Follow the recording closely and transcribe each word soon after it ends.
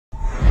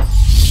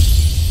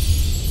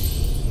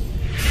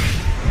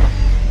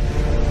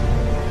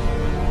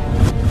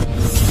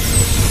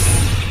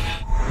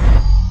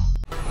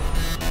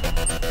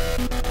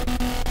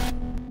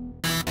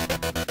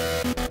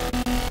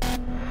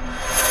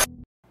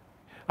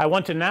I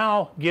want to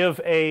now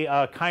give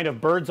a kind of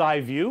bird's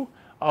eye view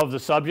of the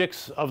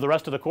subjects of the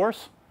rest of the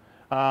course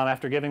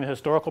after giving the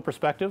historical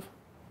perspective.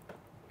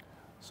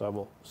 So I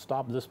will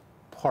stop this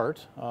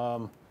part.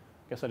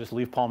 Guess I just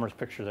leave Palmer's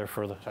picture there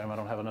for the time I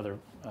don't have another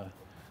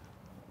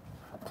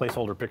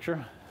placeholder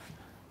picture.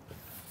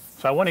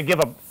 So I want to give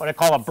what I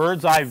call a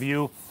bird's eye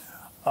view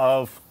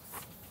of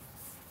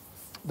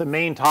the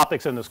main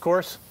topics in this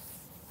course.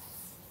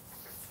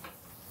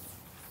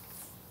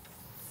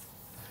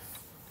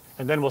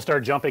 And then we'll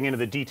start jumping into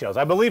the details.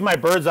 I believe my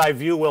bird's eye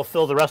view will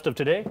fill the rest of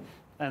today,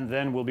 and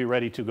then we'll be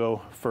ready to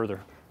go further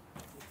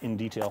in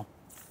detail.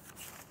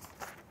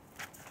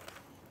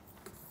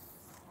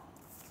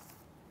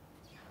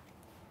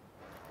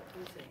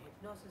 Is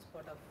hypnosis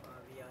part of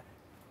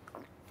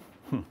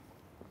VR?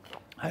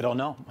 I don't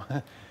know.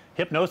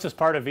 Hypnosis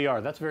part of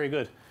VR. That's very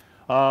good.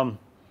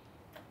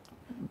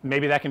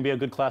 Maybe that can be a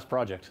good class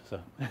project. So.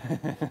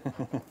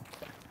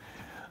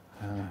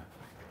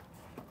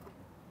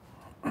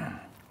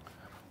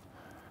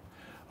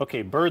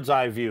 Okay, bird's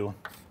eye view.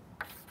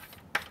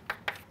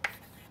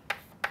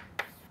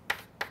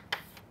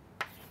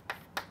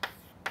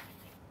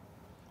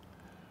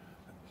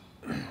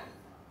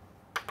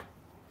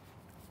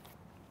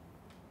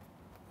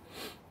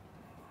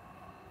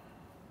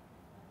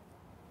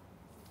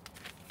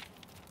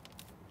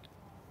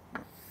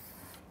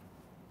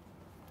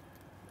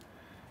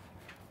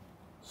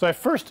 So I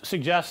first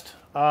suggest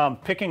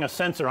picking a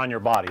sensor on your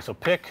body. So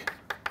pick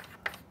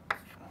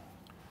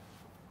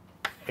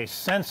a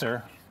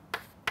sensor,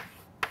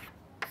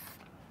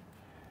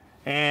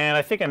 and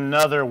I think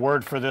another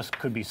word for this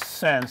could be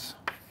sense.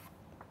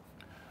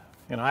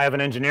 You know, I have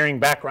an engineering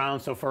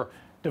background, so for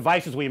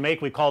devices we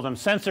make we call them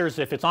sensors.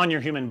 If it's on your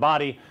human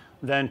body,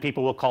 then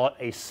people will call it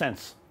a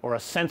sense or a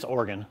sense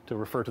organ to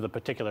refer to the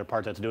particular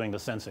part that's doing the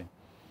sensing.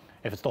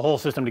 If it's the whole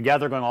system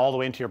together going all the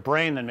way into your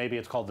brain, then maybe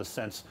it's called the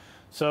sense.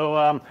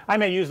 So I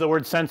may use the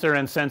word sensor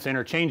and sense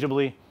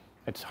interchangeably.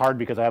 It's hard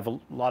because I have a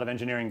lot of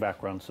engineering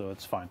background, so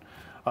it's fine.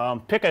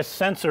 Pick a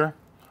sensor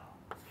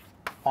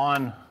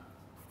on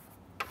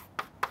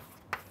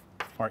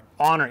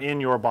or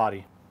in your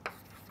body.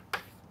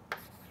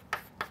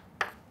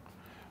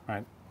 All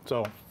right.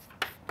 So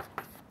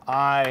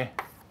eye,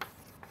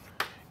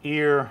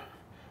 ear,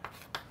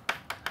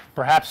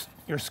 perhaps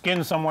your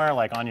skin somewhere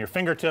like on your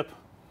fingertip.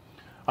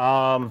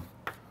 If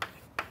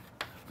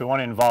we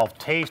want to involve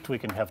taste, we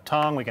can have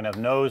tongue, we can have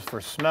nose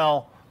for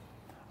smell.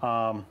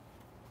 What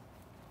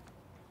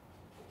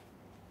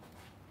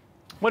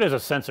is a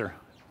sensor?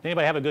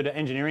 Anybody have a good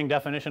engineering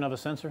definition of a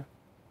sensor?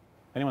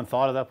 Anyone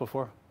thought of that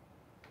before?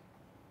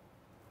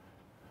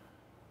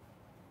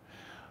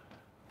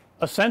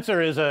 A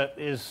sensor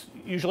is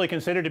usually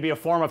considered to be a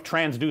form of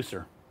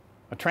transducer.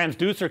 A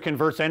transducer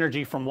converts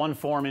energy from one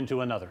form into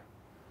another.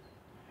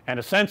 And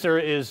a sensor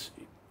is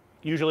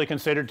usually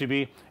considered to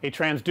be a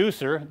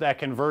transducer that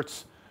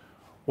converts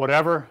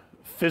whatever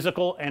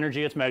physical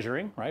energy it's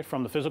measuring, right,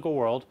 from the physical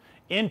world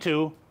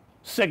into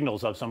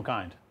signals of some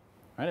kind.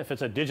 Right? If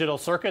it's a digital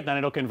circuit, then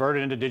it'll convert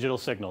it into digital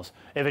signals.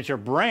 If it's your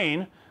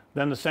brain,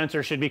 then the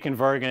sensor should be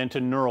converting it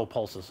into neural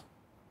pulses.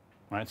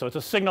 Right? So it's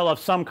a signal of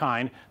some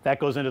kind that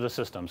goes into the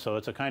system. So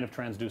it's a kind of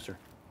transducer.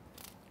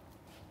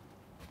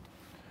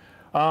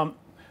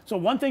 So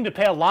one thing to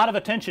pay a lot of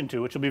attention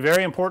to, which will be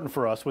very important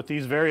for us with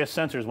these various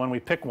sensors when we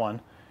pick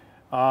one,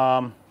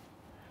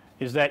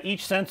 is that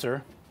each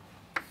sensor,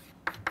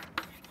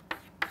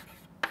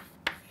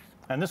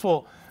 and this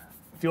will,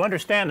 if you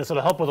understand this,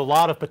 it'll help with a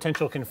lot of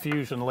potential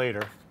confusion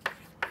later.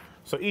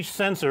 So each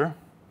sensor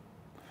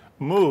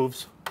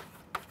moves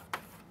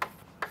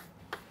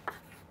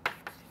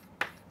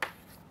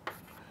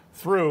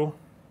through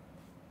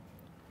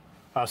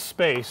a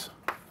space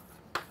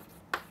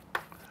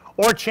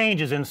or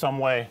changes in some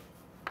way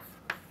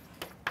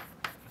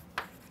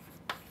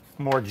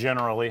more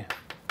generally.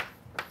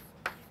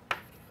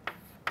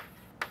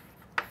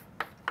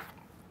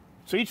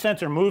 So each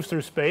sensor moves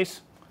through space.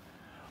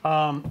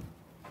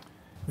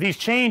 These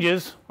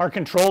changes are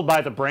controlled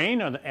by the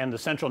brain and the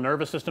central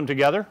nervous system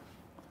together.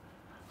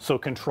 So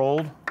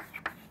controlled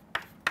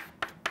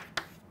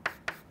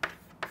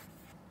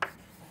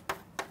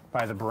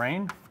by the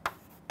brain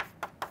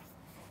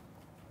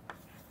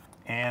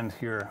and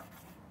your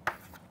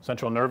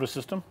central nervous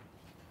system.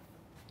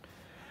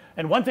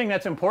 And one thing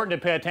that's important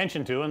to pay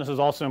attention to, and this is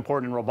also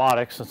important in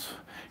robotics,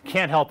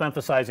 can't help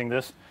emphasizing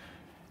this,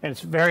 and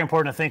it's very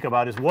important to think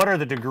about, is what are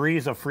the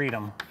degrees of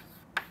freedom?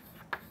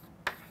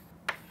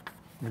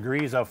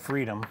 Degrees of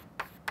freedom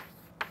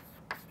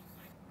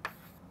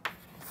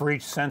for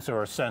each sensor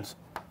or sense.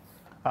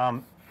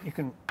 You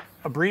can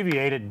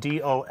abbreviate it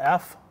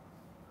DOF.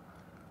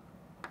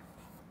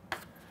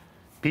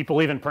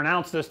 People even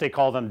pronounce this, they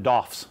call them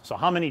DOFs. So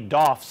how many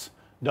DOFs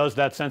does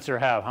that sensor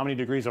have? How many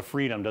degrees of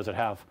freedom does it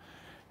have?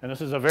 And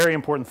this is a very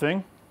important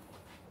thing.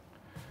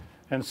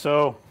 And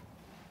so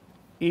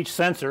each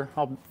sensor,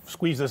 I'll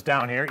squeeze this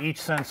down here, each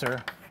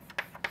sensor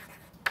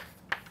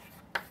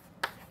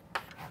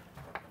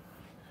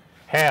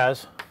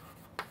has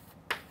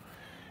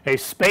a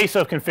space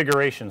of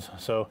configurations.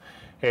 So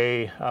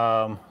a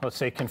let's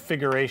say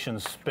configuration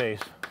space.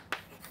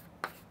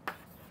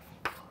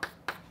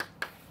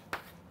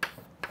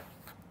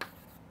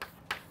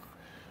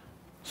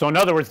 So in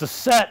other words, the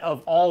set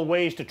of all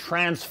ways to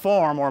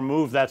transform or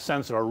move that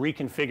sensor or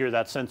reconfigure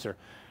that sensor.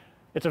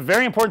 It's a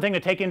very important thing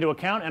to take into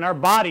account, and our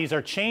bodies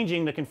are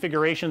changing the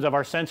configurations of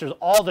our sensors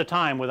all the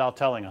time without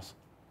telling us,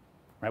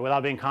 right,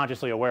 without being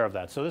consciously aware of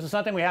that. So this is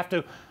something we have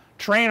to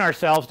train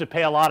ourselves to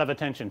pay a lot of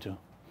attention to.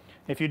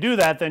 If you do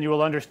that, then you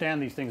will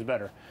understand these things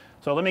better.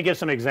 So let me give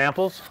some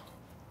examples.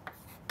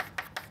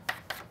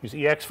 Use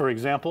EX for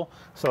example.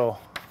 So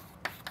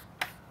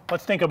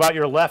let's think about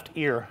your left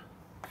ear.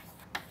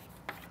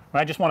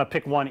 I just want to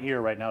pick one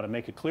ear right now to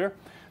make it clear.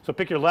 So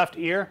pick your left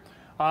ear.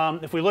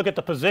 If we look at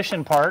the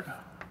position part,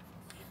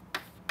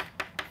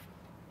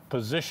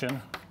 position,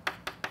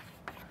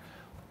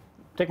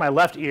 take my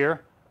left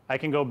ear, I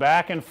can go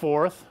back and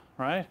forth,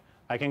 right?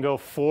 I can go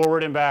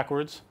forward and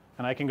backwards,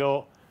 and I can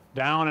go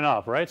down and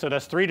up, right? So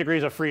that's 3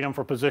 degrees of freedom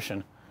for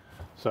position.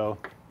 So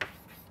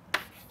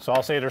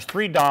I'll say there's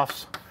 3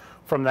 DOFs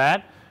from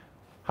that.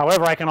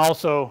 However, I can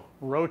also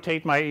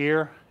rotate my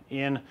ear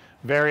in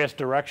various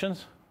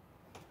directions,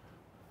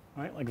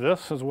 right, like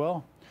this as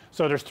well.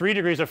 So there's 3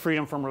 degrees of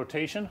freedom from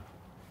rotation.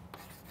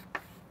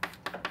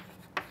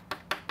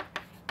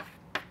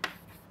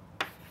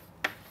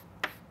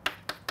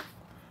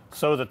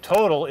 So the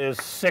total is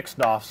 6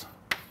 DOFs.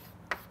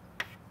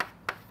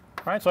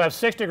 Right, so I have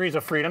 6 degrees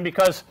of freedom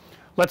because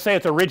let's say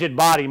it's a rigid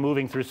body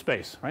moving through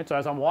space, right. So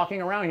as I'm walking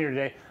around here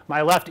today,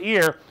 my left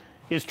ear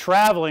is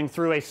traveling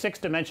through a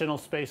 6-dimensional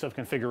space of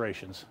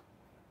configurations.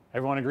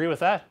 Everyone agree with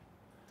that?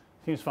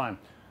 Seems fine.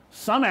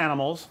 Some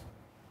animals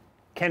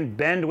can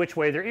bend which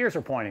way their ears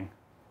are pointing.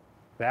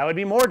 That would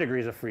be more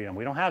degrees of freedom.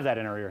 We don't have that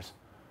in our ears,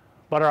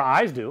 but our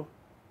eyes do,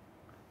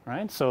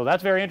 right. So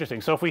that's very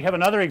interesting. So if we have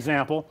another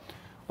example,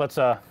 let's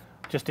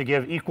just to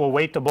give equal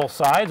weight to both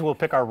sides, we'll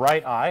pick our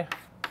right eye.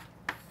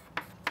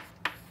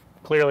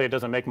 Clearly it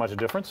doesn't make much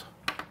difference.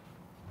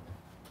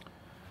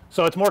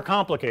 So it's more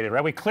complicated,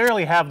 right. We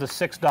clearly have the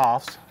 6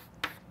 DOFs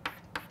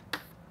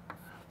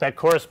that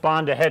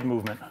correspond to head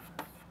movement.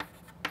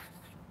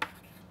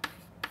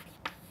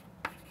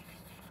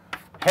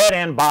 Head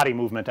and body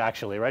movement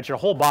actually, right. Your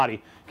whole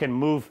body can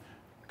move,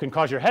 can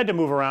cause your head to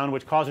move around,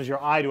 which causes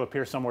your eye to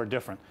appear somewhere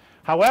different.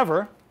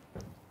 However,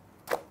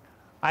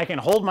 I can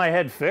hold my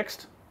head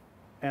fixed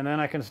and then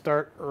I can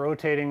start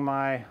rotating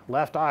my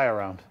left eye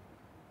around.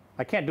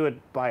 I can't do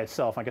it by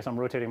itself. I guess I'm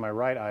rotating my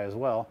right eye as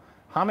well.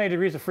 How many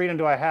degrees of freedom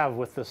do I have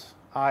with this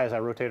eye as I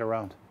rotate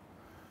around?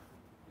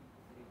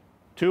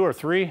 2 or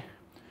 3?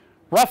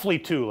 Roughly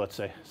 2, let's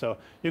say. So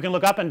you can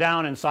look up and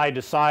down and side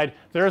to side.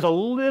 There's a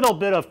little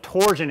bit of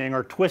torsioning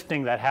or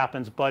twisting that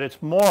happens, but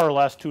it's more or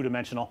less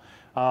 2-dimensional.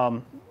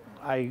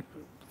 I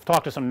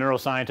talked to some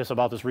neuroscientists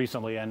about this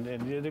recently, and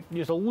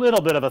there's a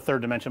little bit of a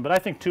 3rd dimension, but I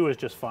think 2 is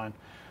just fine.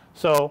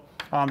 So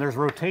there's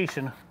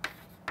rotation.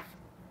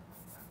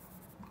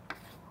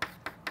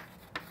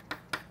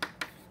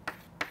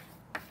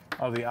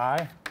 Of the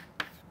eye.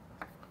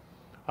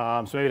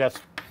 So maybe that's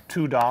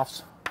 2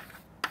 DOFs.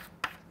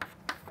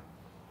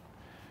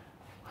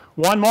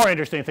 One more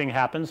interesting thing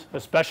happens,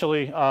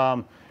 especially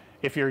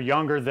if you're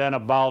younger than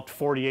about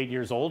 48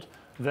 years old,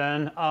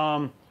 then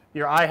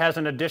your eye has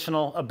an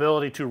additional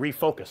ability to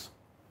refocus.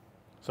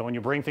 So when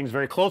you bring things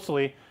very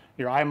closely,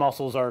 your eye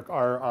muscles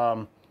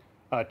are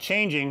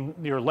changing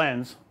your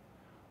lens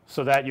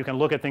so that you can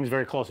look at things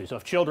very closely. So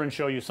if children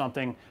show you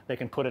something, they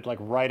can put it like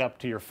right up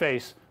to your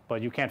face,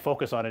 but you can't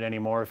focus on it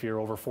anymore if you're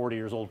over 40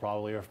 years old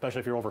probably, or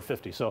especially if you're over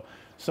 50. So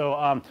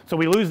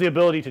we lose the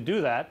ability to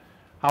do that.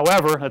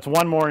 However, that's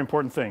one more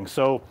important thing.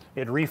 So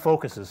it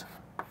refocuses.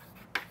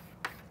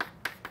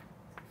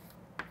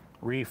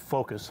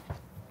 Refocus.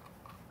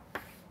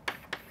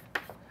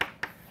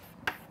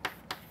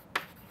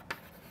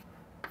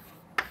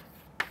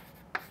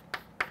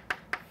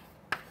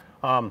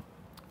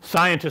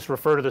 Scientists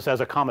refer to this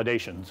as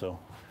accommodation. So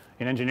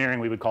in engineering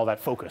we would call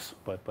that focus,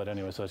 but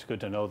anyway, so it's good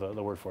to know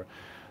the word for it.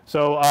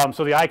 So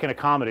so the eye can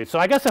accommodate. So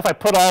I guess if I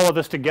put all of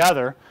this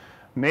together,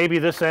 maybe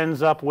this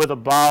ends up with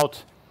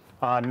about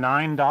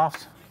 9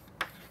 DOFs.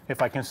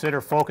 If I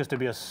consider focus to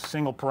be a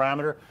single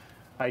parameter,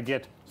 I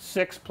get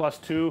 6 plus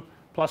 2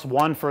 plus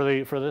 1 for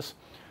this.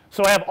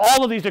 So I have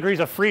all of these degrees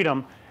of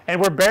freedom,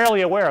 and we're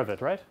barely aware of it,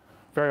 right?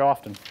 Very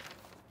often.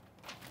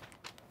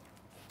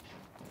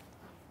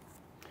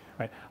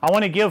 Right. I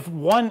want to give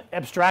one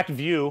abstract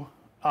view,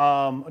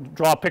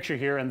 draw a picture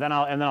here, and then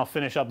I'll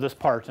finish up this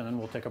part, and then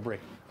we'll take a break.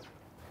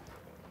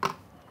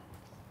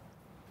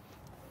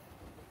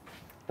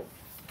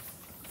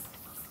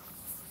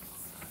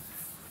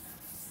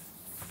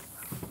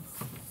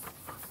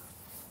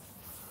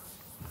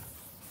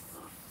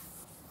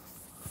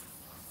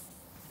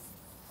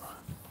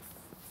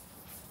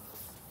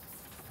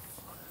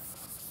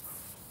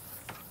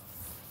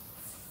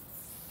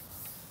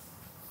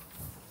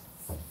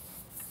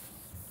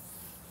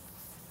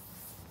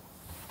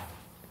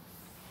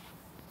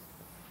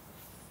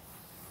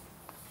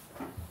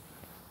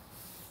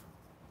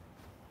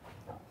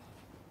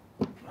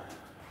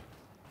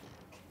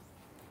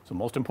 the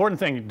most important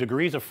thing,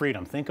 degrees of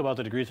freedom. Think about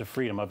the degrees of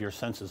freedom of your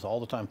senses all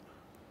the time.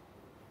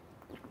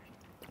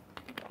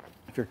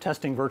 If you're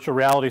testing virtual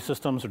reality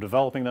systems or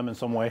developing them in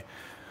some way,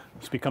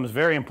 this becomes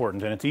very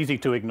important, and it's easy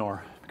to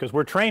ignore because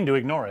we're trained to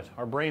ignore it.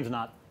 Our brain's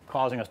not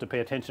causing us to pay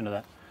attention to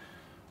that.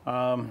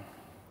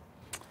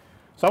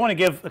 So I want to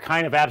give a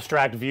kind of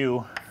abstract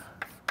view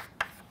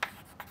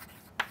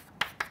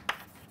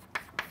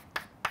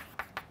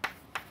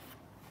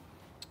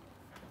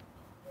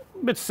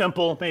a bit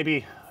simple,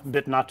 maybe a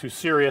bit not too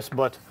serious,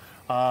 but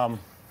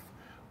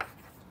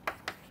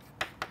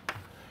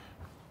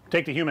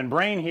take the human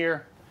brain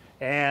here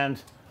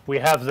and we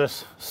have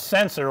this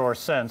sensor or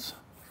sense,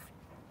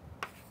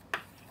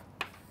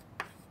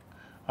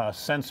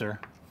 sensor.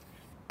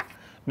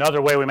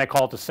 Another way we may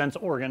call it the sense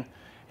organ,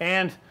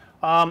 and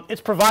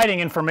it's providing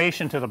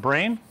information to the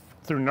brain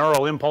through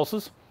neural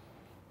impulses,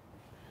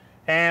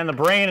 and the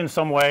brain in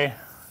some way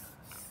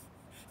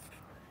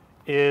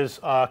is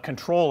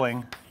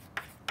controlling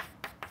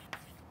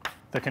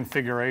the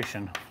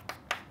configuration.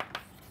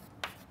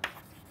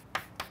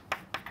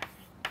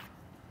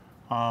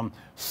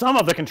 Some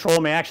of the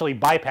control may actually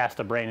bypass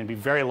the brain and be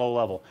very low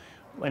level.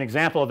 An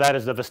example of that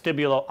is the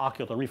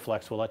vestibulo-ocular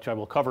reflex, which I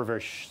will cover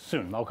very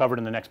soon. I'll cover it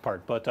in the next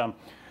part. But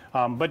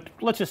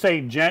let's just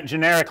say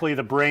generically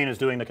the brain is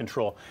doing the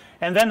control.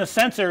 And then the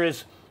sensor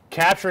is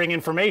capturing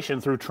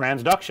information through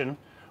transduction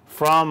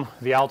from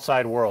the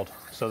outside world.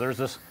 So there's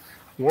this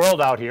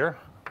world out here,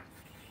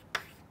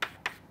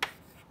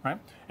 right?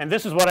 And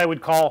this is what I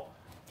would call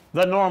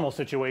the normal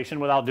situation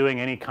without doing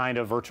any kind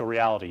of virtual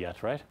reality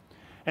yet, right?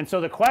 And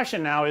so the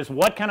question now is,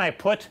 what can I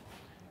put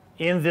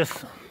in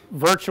this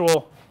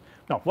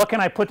what can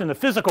I put in the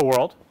physical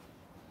world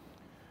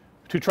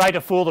to try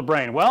to fool the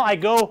brain? Well, I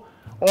go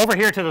over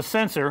here to the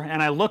sensor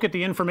and I look at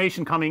the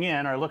information coming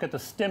in, or I look at the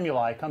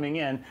stimuli coming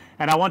in,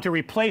 and I want to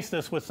replace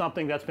this with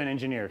something that's been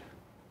engineered.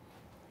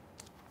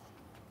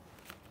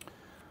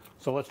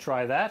 So let's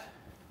try that.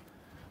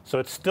 So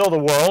it's still the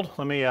world.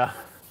 Let me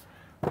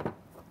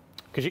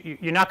because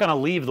you're not going to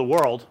leave the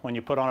world when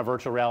you put on a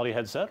virtual reality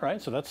headset, right?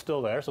 So that's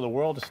still there. So the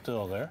world is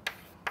still there.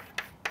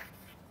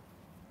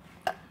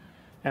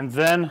 And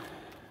then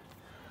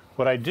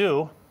what I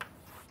do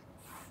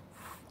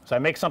is I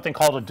make something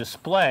called a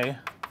display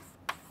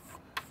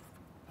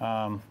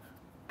for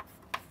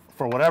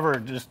whatever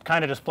just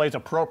kind of displays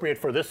appropriate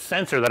for this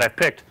sensor that I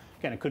picked.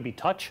 Again, it could be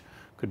touch,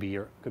 could be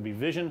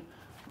vision.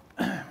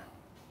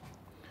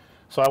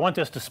 So I want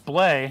this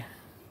display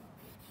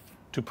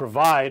to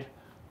provide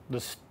the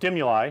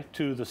stimuli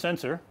to the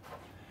sensor,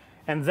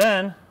 and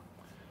then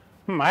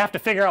I have to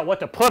figure out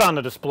what to put on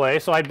the display,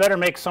 so I'd better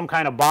make some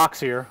kind of box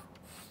here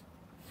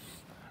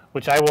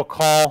which I will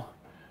call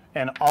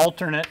an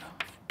alternate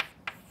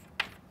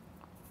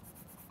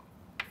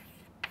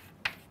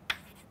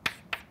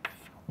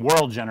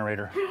world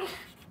generator.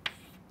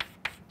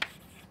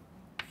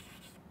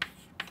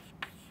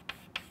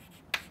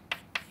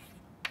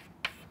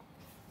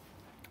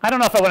 I don't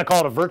know if I want to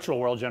call it a virtual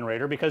world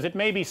generator because it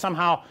may be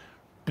somehow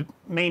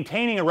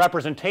maintaining a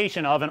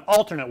representation of an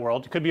alternate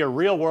world. It could be a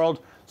real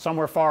world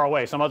somewhere far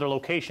away, some other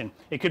location.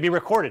 It could be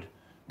recorded,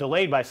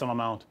 delayed by some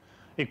amount.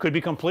 It could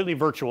be completely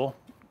virtual,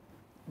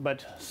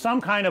 but some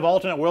kind of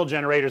alternate world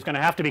generator is going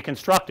to have to be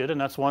constructed, and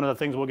that's one of the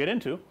things we'll get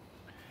into.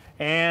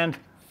 And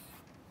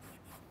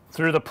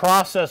through the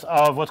process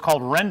of what's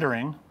called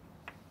rendering,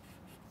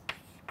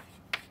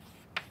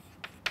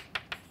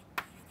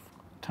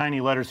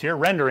 tiny letters here,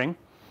 rendering,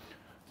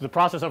 the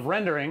process of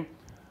rendering,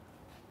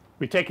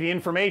 we take the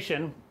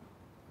information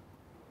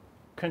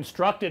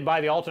constructed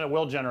by the alternate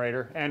world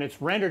generator and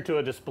it's rendered to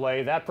a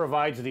display that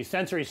provides the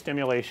sensory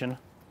stimulation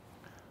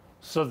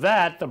so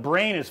that the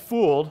brain is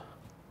fooled,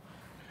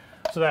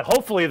 so that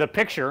hopefully the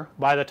picture,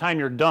 by the time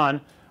you're done,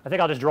 I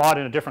think I'll just draw it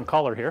in a different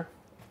color here.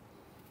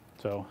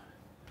 So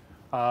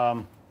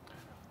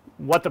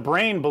what the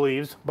brain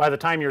believes by the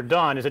time you're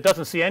done is it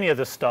doesn't see any of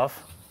this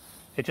stuff.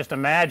 It just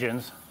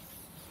imagines,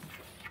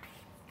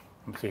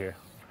 let's see here,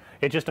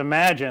 it just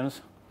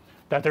imagines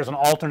that there's an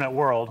alternate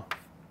world.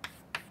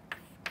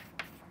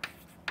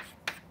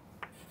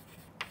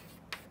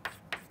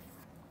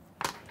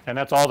 And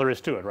that's all there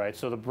is to it, right?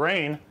 So the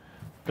brain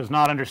does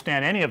not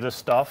understand any of this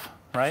stuff,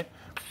 right?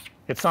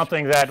 It's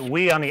something that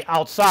we on the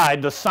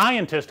outside, the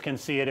scientist, can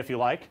see it if you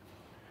like,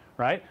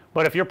 right?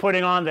 But if you're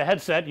putting on the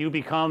headset, you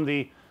become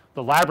the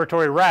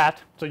laboratory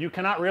rat, so you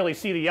cannot really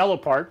see the yellow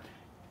part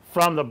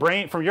from the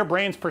brain, from your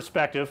brain's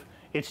perspective.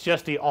 It's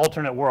just the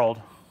alternate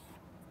world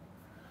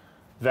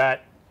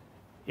that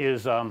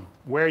is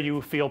where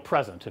you feel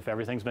present if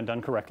everything's been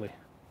done correctly.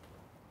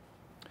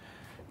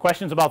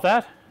 Questions about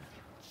that?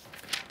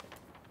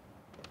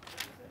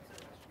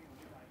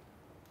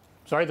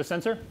 Sorry, the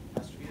sensor?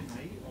 Has to be an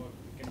eye, or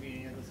it can be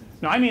any other sensor?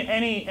 No, I mean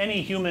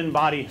any human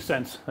body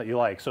sense that you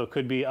like. So it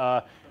could be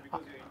Because your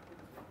input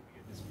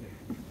is going to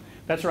be a display.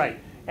 that's right.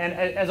 And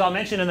as I'll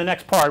mention in the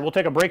next part, we'll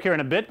take a break here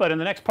in a bit, but in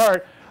the next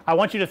part I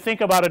want you to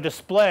think about a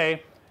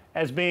display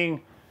as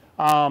being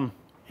an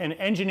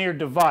engineered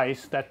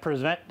device that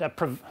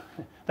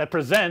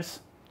presents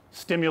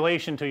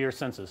stimulation to your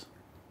senses,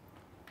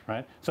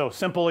 right. So,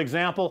 simple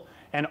example,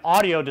 an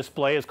audio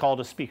display is called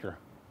a speaker.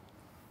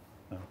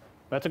 So,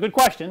 that's a good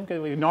question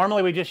because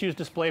normally we just use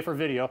display for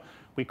video.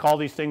 We call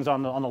these things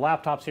on the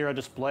laptops here a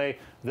display.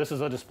 This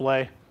is a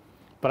display,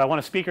 but I want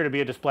a speaker to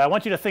be a display. I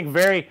want you to think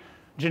very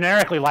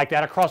generically like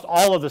that across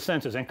all of the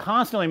senses and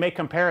constantly make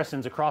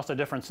comparisons across the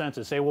different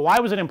senses. Say, well, why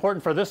was it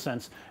important for this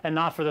sense and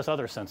not for this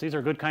other sense? These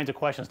are good kinds of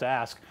questions to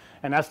ask,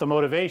 and that's the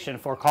motivation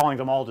for calling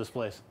them all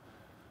displays.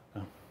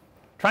 So,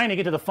 trying to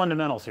get to the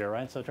fundamentals here,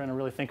 right? So, trying to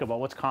really think about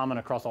what's common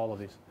across all of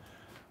these.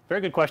 Very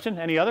good question.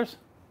 Any others?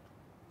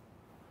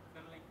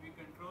 Sir, like we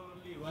control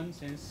only one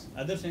sense,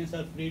 other senses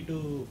are free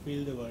to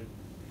feel the world.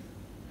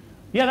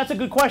 Yeah, that's a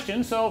good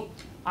question. So,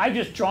 I've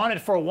just drawn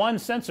it for one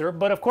sensor,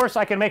 but of course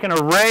I can make an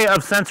array of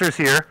sensors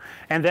here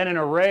and then an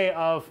array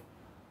of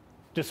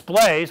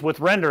displays with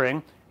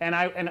rendering, and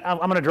I'm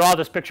going to draw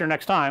this picture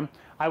next time.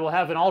 I will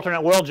have an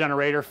alternate world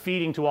generator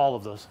feeding to all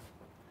of those.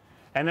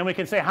 And then we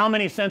can say how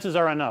many senses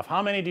are enough,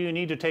 how many do you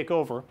need to take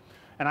over,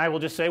 and I will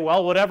just say,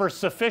 well, whatever's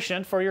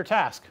sufficient for your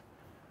task,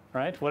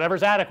 right?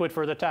 Whatever's adequate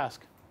for the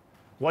task.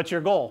 What's your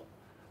goal,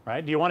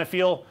 right? Do you want to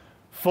feel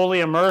fully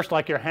immersed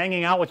like you're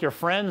hanging out with your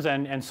friends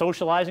and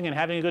socializing and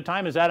having a good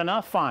time? Is that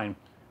enough? Fine.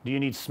 Do you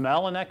need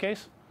smell in that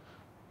case?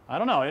 I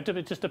don't know. It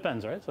just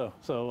depends, right?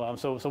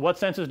 So what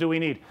senses do we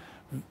need?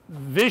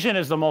 Vision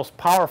is the most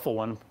powerful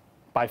one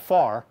by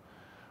far.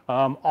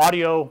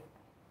 Audio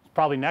is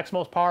probably next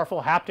most powerful.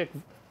 Haptic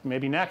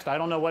maybe next. I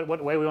don't know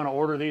what way we want to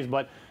order these,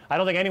 but I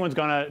don't think anyone's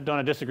going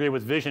to disagree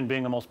with vision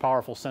being the most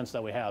powerful sense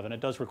that we have, and it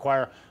does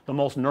require the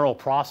most neural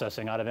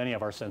processing out of any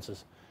of our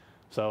senses.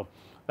 So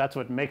that's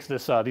what makes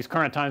this these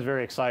current times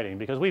very exciting,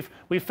 because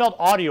we've felt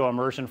audio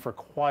immersion for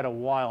quite a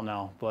while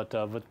now, but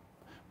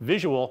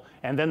visual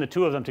and then the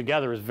two of them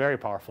together is very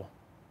powerful.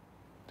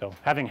 So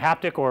having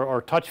haptic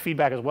or touch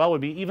feedback as well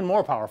would be even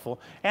more powerful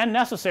and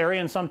necessary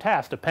in some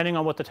tasks depending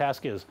on what the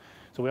task is.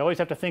 So we always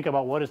have to think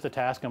about what is the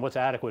task and what's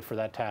adequate for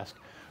that task.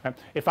 Right?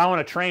 If I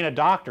want to train a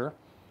doctor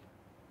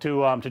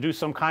to do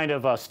some kind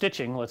of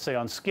stitching, let's say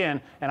on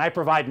skin, and I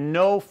provide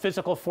no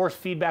physical force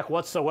feedback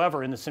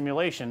whatsoever in the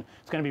simulation,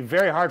 it's going to be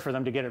very hard for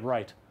them to get it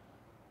right.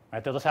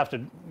 Right? They'll just have to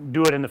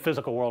do it in the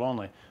physical world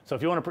only. So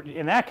if you want to,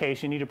 in that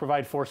case, you need to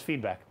provide force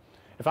feedback.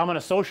 If I'm going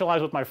to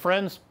socialize with my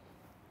friends,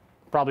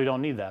 probably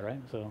don't need that, right?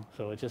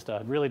 So it just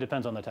really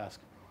depends on the task.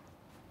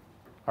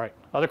 All right,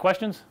 other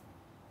questions?